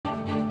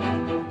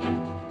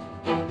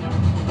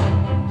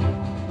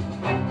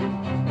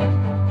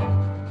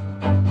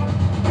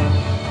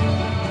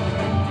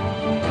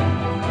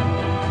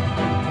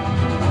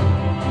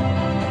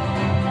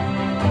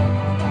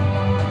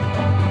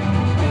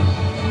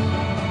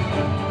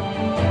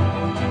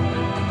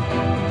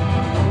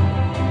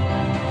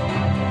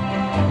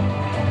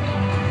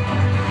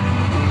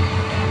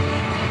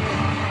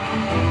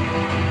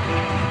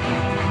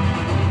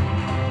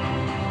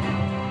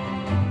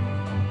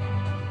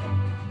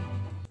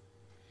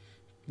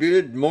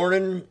Good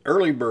morning,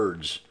 early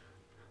birds.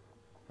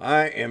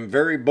 I am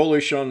very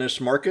bullish on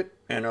this market,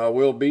 and I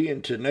will be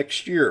into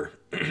next year.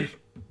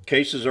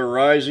 Cases are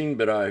rising,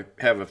 but I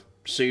have a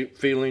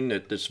feeling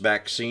that this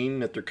vaccine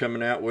that they're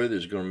coming out with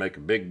is going to make a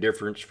big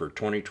difference for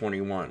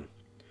 2021.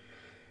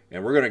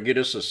 And we're going to get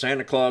us a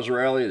Santa Claus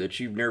rally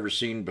that you've never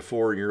seen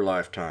before in your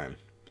lifetime.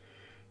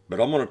 But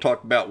I'm going to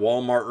talk about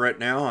Walmart right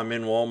now. I'm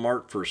in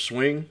Walmart for a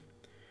swing.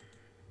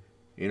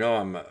 You know,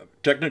 I'm a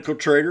technical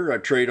trader. I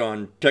trade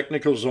on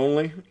technicals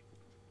only.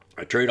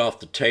 I trade off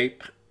the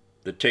tape.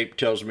 The tape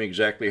tells me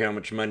exactly how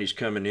much money's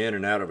coming in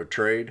and out of a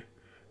trade.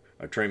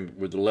 I trade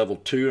with the level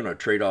 2 and I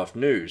trade off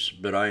news.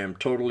 But I am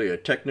totally a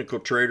technical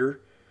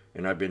trader,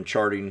 and I've been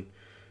charting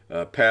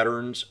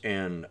patterns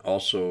and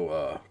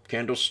also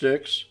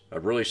candlesticks.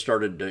 I've really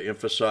started to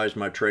emphasize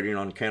my trading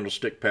on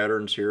candlestick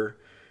patterns here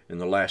in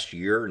the last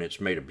year, and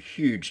it's made a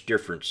huge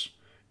difference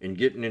in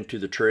getting into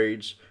the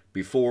trades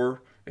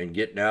before and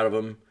getting out of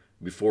them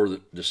before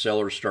the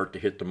sellers start to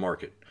hit the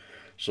market.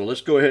 So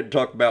let's go ahead and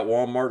talk about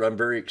Walmart. I'm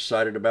very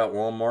excited about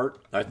Walmart.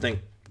 I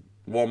think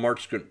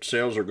Walmart's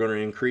sales are going to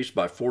increase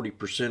by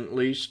 40% at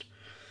least.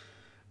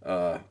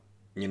 You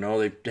know,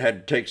 they've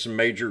had to take some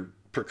major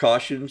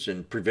precautions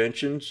and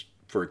preventions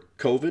for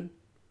COVID.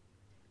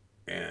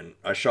 And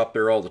I shop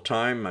there all the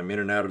time. I'm in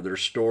and out of their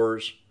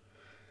stores.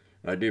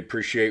 I do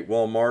appreciate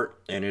Walmart,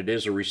 and it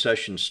is a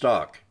recession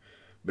stock.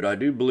 But I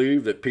do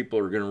believe that people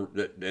are going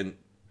to, and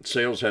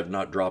sales have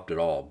not dropped at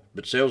all.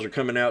 But sales are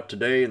coming out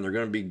today, and they're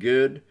going to be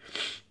good.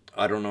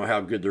 I don't know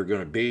how good they're going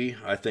to be.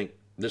 I think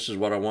this is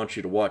what I want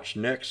you to watch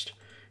next,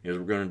 is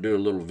we're going to do a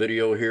little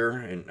video here.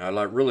 And I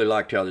really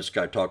liked how this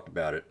guy talked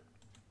about it.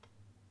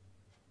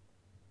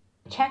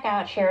 Check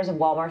out shares of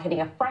Walmart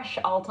hitting a fresh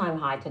all-time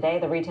high today.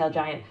 The retail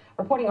giant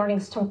reporting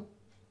earnings to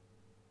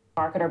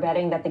market are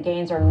betting that the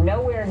gains are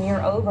nowhere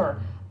near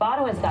over.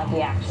 Bonawyn's got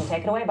the action.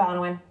 Take it away,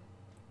 Bonawyn.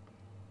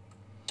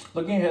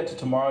 Looking ahead to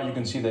tomorrow, you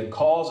can see that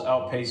calls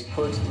outpace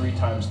puts 3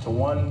 times to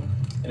 1.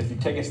 And if you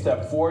take a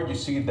step forward, you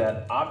see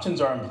that options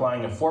are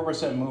implying a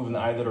 4% move in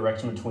either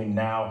direction between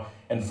now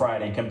and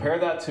Friday. Compare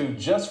that to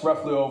just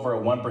roughly over a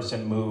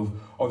 1% move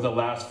over the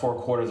last 4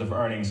 quarters of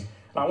earnings.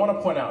 And I want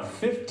to point out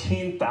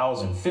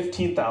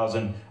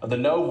 15,000 of the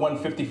Nove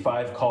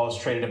 155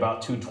 calls traded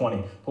about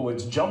 220. But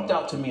what's jumped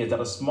out to me is that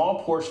a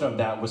small portion of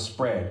that was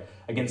spread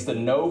against the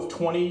Nove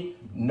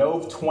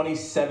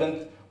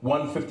 27th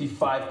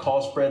 155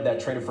 call spread that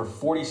traded for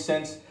 40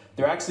 cents.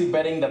 They're actually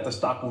betting that the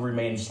stock will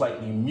remain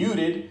slightly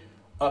muted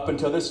up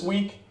until this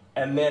week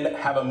and then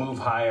have a move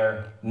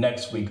higher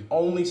next week,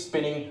 only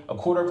spending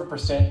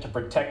 0.25% to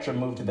protect your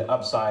move to the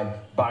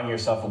upside, buying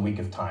yourself a week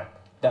of time.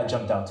 That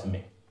jumped out to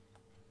me.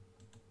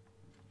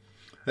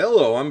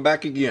 Hello, I'm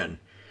back again.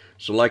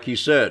 So like he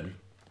said,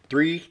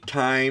 3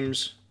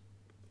 times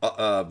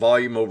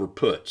volume over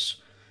puts.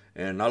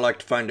 And I like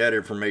to find that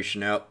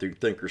information out through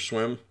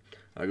Thinkorswim.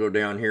 I go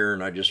down here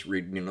and I just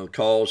read, the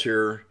calls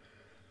here.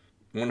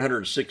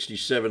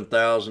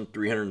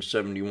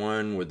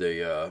 167,371 with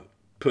a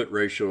put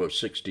ratio of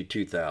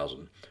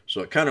 62,000.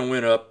 So it kind of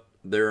went up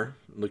there.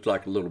 Looked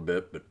like a little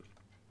bit, but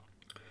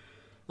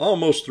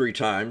almost 3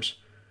 times.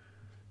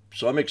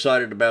 So I'm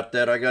excited about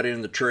that. I got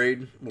in the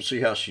trade. We'll see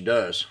how she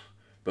does.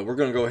 But we're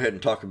going to go ahead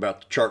and talk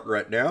about the chart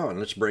right now. And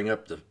let's bring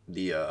up the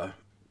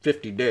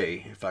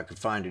 50-day, if I could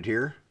find it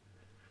here.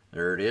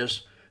 There it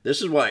is. This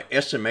is why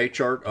SMA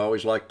chart, I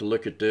always like to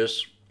look at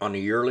this on a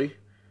yearly.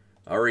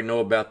 I already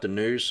know about the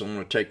news, so I'm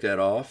going to take that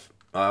off.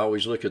 I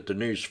always look at the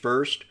news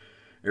first.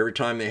 Every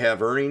time they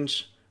have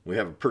earnings, we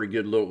have a pretty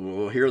good little,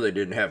 well, here they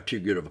didn't have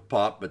too good of a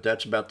pop, but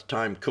that's about the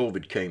time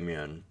COVID came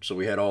in. So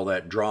we had all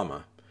that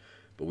drama.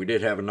 But we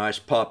did have a nice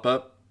pop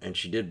up, and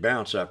she did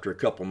bounce after a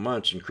couple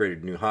months and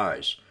created new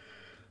highs.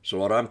 So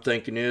what I'm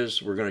thinking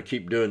is we're going to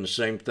keep doing the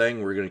same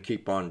thing. We're going to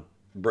keep on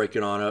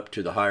breaking on up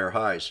to the higher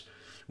highs.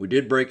 We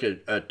did break a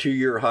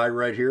 2-year high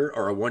right here,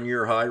 or a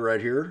 1-year high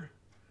right here.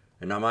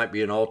 And that might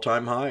be an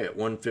all-time high at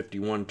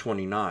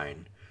 151.29.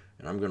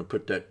 And I'm going to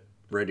put that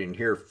right in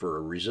here for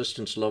a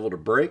resistance level to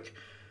break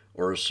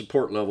or a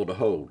support level to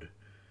hold,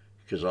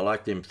 because I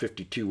like them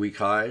 52-week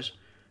highs.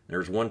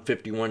 There's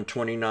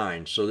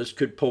 151.29. So this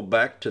could pull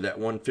back to that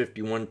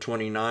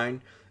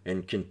 151.29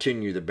 and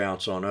continue the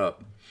bounce on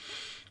up.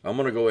 I'm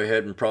going to go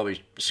ahead and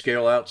probably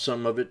scale out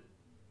some of it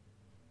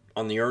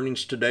on the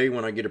earnings today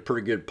when I get a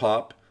pretty good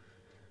pop.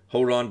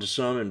 Hold on to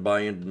some and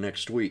buy into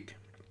next week.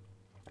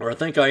 Or I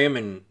think I am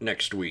in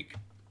next week.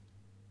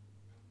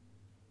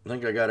 I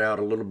think I got out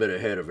a little bit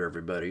ahead of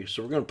everybody.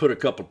 So we're going to put a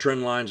couple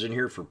trend lines in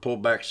here for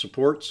pullback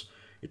supports.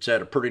 It's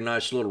had a pretty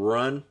nice little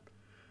run.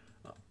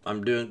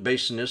 I'm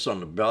basing this on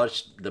the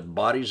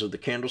bodies of the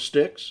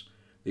candlesticks.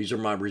 These are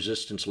my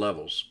resistance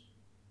levels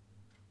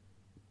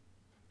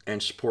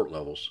and support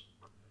levels.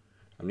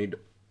 I need to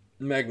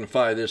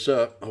magnify this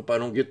up. Hope I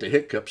don't get the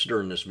hiccups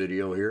during this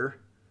video here.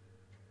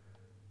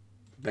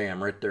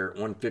 Bam, right there at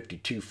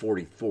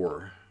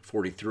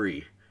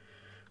 152.43.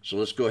 So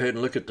let's go ahead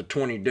and look at the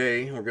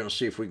 20-day. We're going to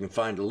see if we can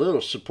find a little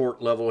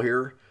support level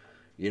here.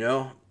 You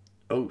know,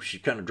 oh, she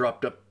kind of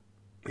dropped up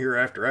here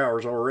after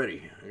hours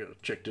already. I got to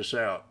check this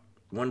out.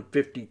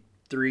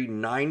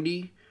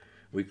 153.90.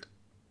 We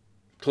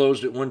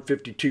closed at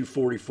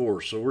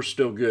 152.44, so we're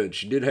still good.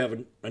 She did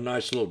have a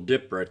nice little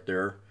dip right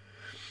there,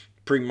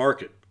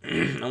 pre-market.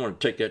 I want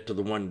to take that to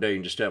the 1 day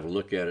and just have a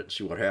look at it and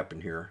see what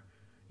happened here.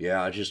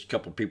 Yeah, just a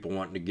couple people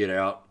wanting to get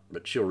out,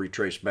 but she'll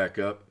retrace back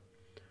up.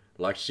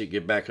 I'd like to see it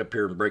get back up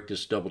here and break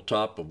this double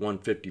top of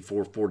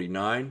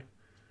 154.49. And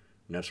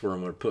that's where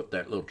I'm going to put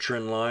that little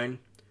trend line.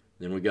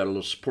 Then we got a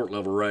little support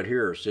level right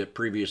here. It's that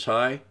previous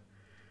high.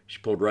 She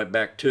pulled right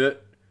back to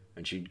it,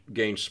 and she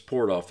gained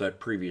support off that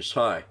previous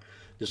high.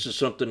 This is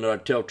something that I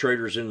tell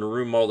traders in the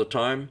room all the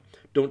time.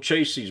 Don't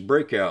chase these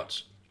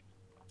breakouts.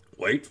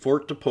 Wait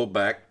for it to pull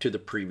back to the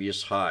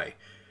previous high.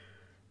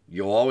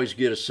 You'll always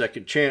get a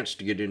second chance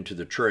to get into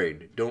the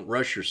trade. Don't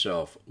rush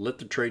yourself. Let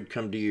the trade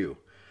come to you.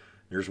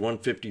 There's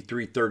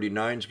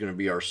 153.39 is going to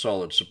be our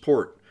solid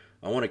support.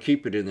 I want to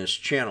keep it in this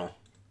channel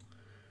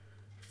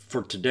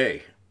for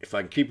today. If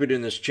I can keep it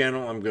in this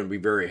channel, I'm going to be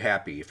very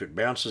happy. If it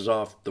bounces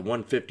off the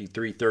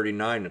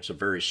 153.39, it's a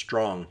very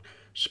strong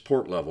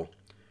support level.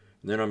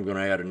 Then I'm going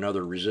to add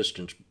another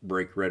resistance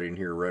break right in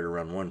here, right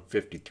around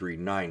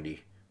 153.90.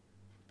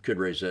 Could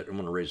raise that. I'm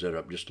going to raise that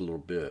up just a little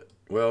bit.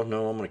 Well,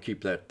 no, I'm going to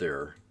keep that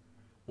there.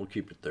 We'll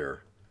keep it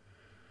there.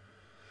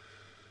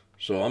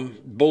 So I'm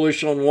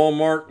bullish on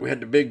Walmart. We had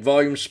the big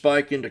volume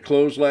spike into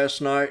close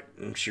last night,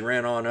 and she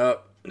ran on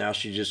up. Now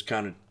she just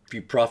kind of, a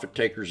few profit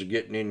takers are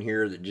getting in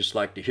here that just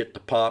like to hit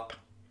the pop.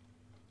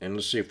 And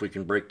let's see if we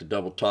can break the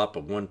double top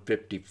of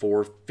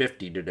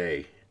 154.50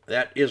 today.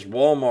 That is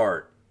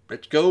Walmart.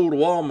 Let's go to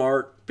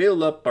Walmart,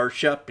 fill up our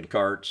shopping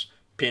carts,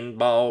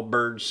 pinball,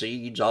 bird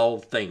seeds, all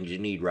the things you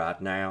need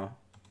right now.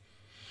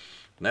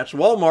 And that's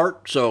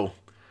Walmart, so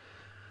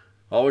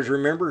always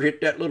remember,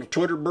 hit that little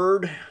Twitter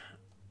bird.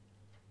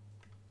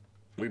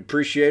 We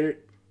appreciate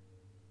it.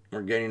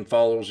 We're getting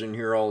follows in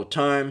here all the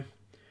time.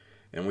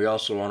 And we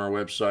also, on our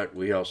website,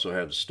 we also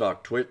have the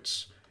stock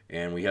twits.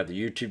 And we have the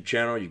YouTube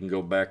channel. You can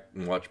go back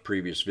and watch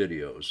previous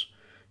videos.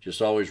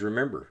 Just always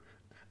remember,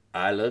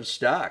 I love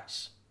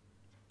stocks.